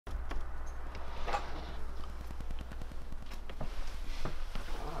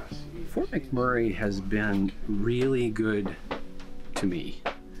Fort McMurray has been really good to me.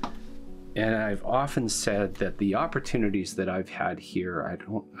 And I've often said that the opportunities that I've had here,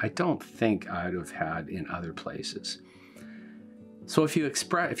 I don't think I'd have had in other places. So if you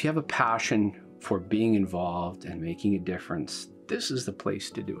have a passion for being involved and making a difference, this is the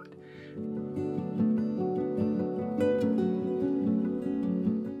place to do it.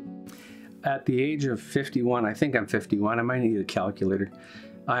 At the age of 51, I think I'm 51, I might need a calculator.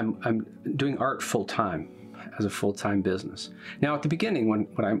 I'm doing art full-time as a full-time business. Now at the beginning,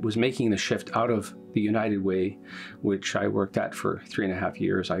 when I was making the shift out of the United Way, which I worked at for 3.5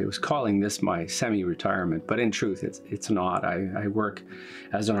 years, I was calling this my semi-retirement, but in truth, it's not. I work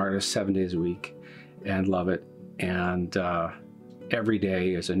as an artist 7 days a week and love it. And every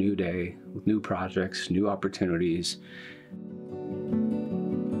day is a new day with new projects, new opportunities.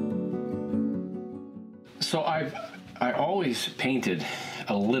 So I always painted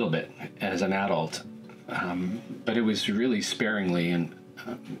a little bit as an adult, but it was really sparingly, and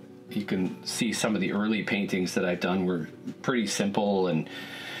you can see some of the early paintings that I've done were pretty simple, and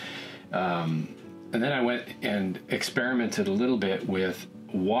then I went and experimented a little bit with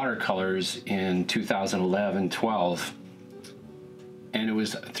watercolors in 2011-12, and it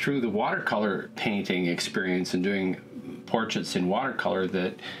was through the watercolor painting experience and doing portraits in watercolor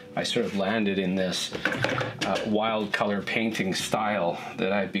that I sort of landed in this wild color painting style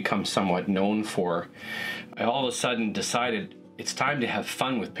that I've become somewhat known for. I all of a sudden decided it's time to have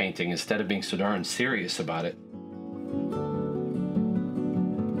fun with painting instead of being so darn serious about it.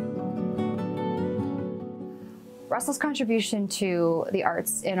 Russell's contribution to the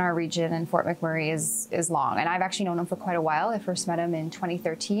arts in our region and Fort McMurray is long, and I've actually known him for quite a while. I first met him in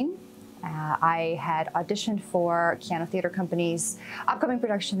 2013. I had auditioned for Piano Theatre Company's upcoming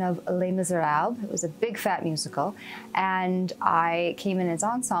production of Les Miserables. It was a big fat musical, and I came in his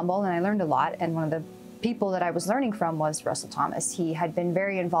ensemble and I learned a lot, and one of the people that I was learning from was Russell Thomas. He had been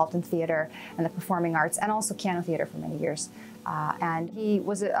very involved in theatre and the performing arts and also piano theatre for many years, and he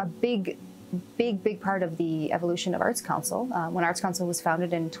was a big part of the evolution of Arts Council. When Arts Council was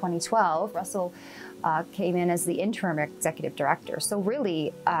founded in 2012, Russell came in as the interim executive director. So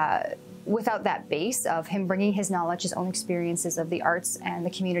really, without that base of him bringing his knowledge, his own experiences of the arts and the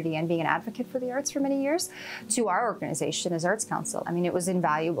community and being an advocate for the arts for many years to our organization as Arts Council, I mean, it was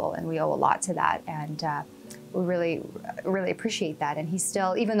invaluable, and we owe a lot to that. And we really appreciate that. And he's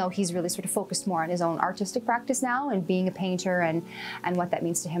still, even though he's really sort of focused more on his own artistic practice now and being a painter and what that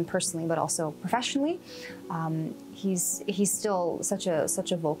means to him personally, but also professionally, he's still such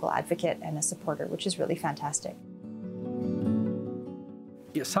a vocal advocate and a supporter, which is really fantastic.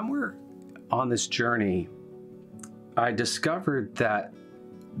 Yeah, somewhere on this journey, I discovered that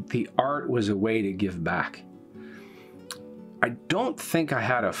the art was a way to give back. I don't think I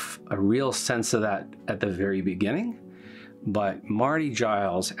had a real sense of that at the very beginning, but Marty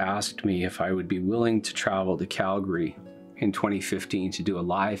Giles asked me if I would be willing to travel to Calgary in 2015 to do a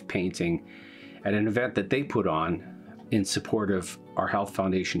live painting at an event that they put on in support of our Health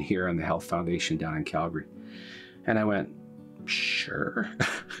Foundation here and the Health Foundation down in Calgary. And I went, sure.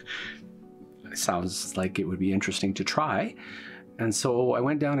 It sounds like it would be interesting to try. And so I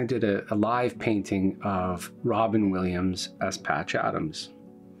went down and did a live painting of Robin Williams as Patch Adams.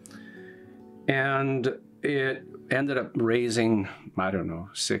 And it ended up raising, I don't know,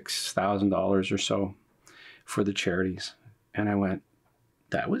 $6,000 or so for the charities. And I went,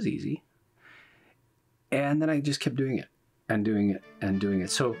 that was easy. And then I just kept doing it and doing it and doing it.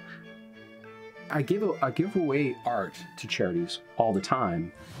 So I give away art to charities all the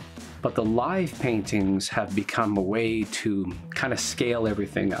time, but the live paintings have become a way to kind of scale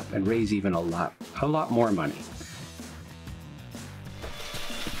everything up and raise even a lot more money.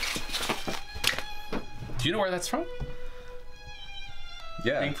 Do you know where that's from?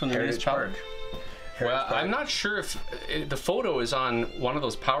 Yeah, Being from the municipality. Well, I'm not sure if the photo is on one of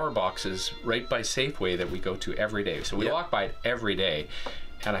those power boxes right by Safeway that we go to every day. So we walk by it every day.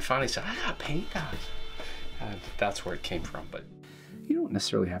 And I finally said, I gotta paint that. And that's where it came from. But you don't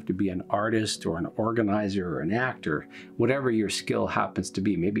necessarily have to be an artist or an organizer or an actor, whatever your skill happens to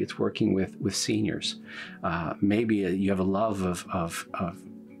be. Maybe it's working with seniors. Maybe you have a love of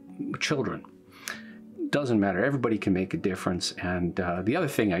children. Doesn't matter. Everybody can make a difference. And the other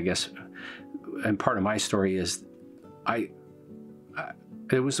thing, I guess, and part of my story is it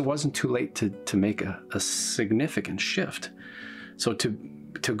wasn't too late to make a significant shift. So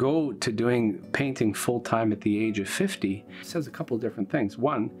to go to doing painting full-time at the age of 50 says a couple of different things.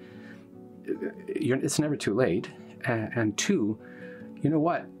 One, it's never too late. And two, you know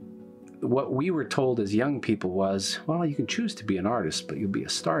what? what we were told as young people was, well, you can choose to be an artist, but you'll be a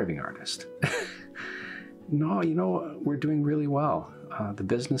starving artist. No, you know, we're doing really well. The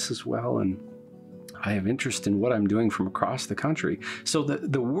business is well, and I have interest in what I'm doing from across the country. So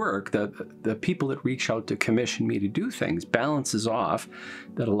the work, the people that reach out to commission me to do things balances off,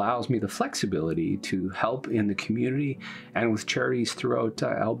 that allows me the flexibility to help in the community and with charities throughout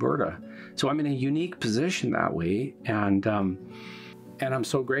Alberta. So I'm in a unique position that way, and I'm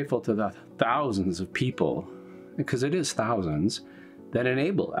so grateful to the thousands of people, because it is thousands, that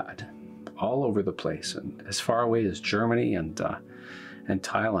enable that all over the place, and as far away as Germany and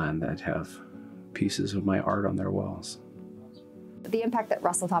Thailand, that have pieces of my art on their walls. The impact that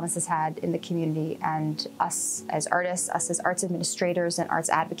Russell Thomas has had in the community, and us as artists, us as arts administrators and arts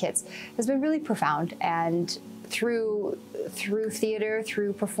advocates, has been really profound. And through theater,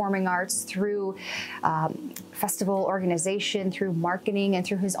 through performing arts, through festival organization, through marketing, and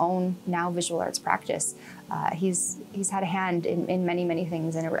through his own now visual arts practice, he's had a hand in many, many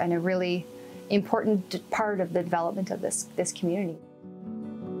things, and a really important part of the development of this community.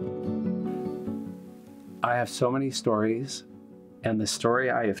 I have so many stories, and the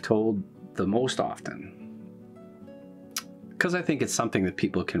story I have told the most often, because I think it's something that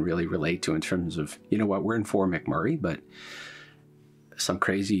people can really relate to in terms of, you know what, we're in Fort McMurray, but some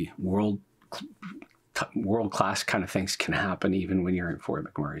crazy world-class kind of things can happen even when you're in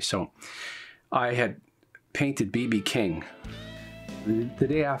Fort McMurray. So I had painted B.B. King the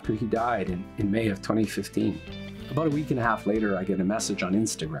day after he died in May of 2015. About a week and a half later, I get a message on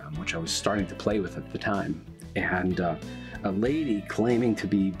Instagram, which I was starting to play with at the time, and a lady claiming to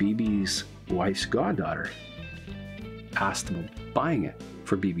be BB's wife's goddaughter asked about buying it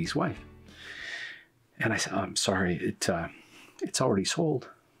for BB's wife. And I said, I'm sorry, it's already sold,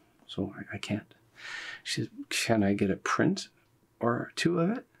 so I can't. She said, can I get a print or two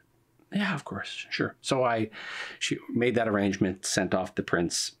of it? Yeah, of course, sure. So she made that arrangement, sent off the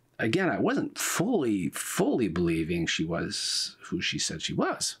prints. Again, I wasn't fully believing she was who she said she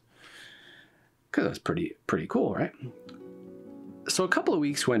was, because that's pretty cool, right? So a couple of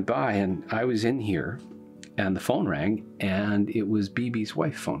weeks went by, and I was in here, and the phone rang, and it was BB's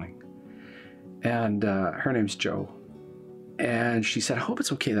wife phoning, and her name's Jo, and she said, I hope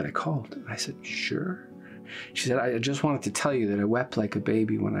it's okay that I called. And I said, sure. She said, I just wanted to tell you that I wept like a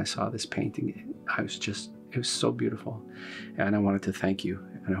baby when I saw this painting. It was so beautiful, and I wanted to thank you,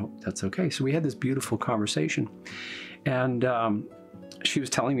 and I hope that's okay. So we had this beautiful conversation, and she was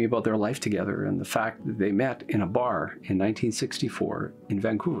telling me about their life together and the fact that they met in a bar in 1964 in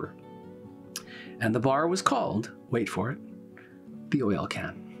Vancouver. And the bar was called, wait for it, the Oil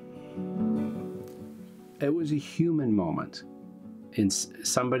Can. It was a human moment in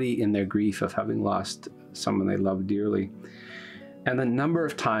somebody in their grief of having lost someone they loved dearly. And the number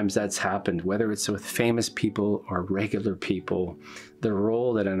of times that's happened, whether it's with famous people or regular people, the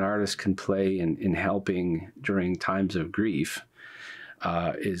role that an artist can play in helping during times of grief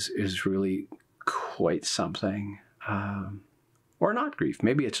is really quite something. Or not grief.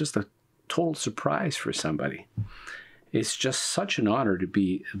 Maybe it's just a total surprise for somebody. It's just such an honor to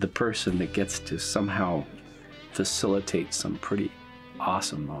be the person that gets to somehow facilitate some pretty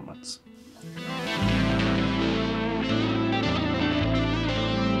awesome moments.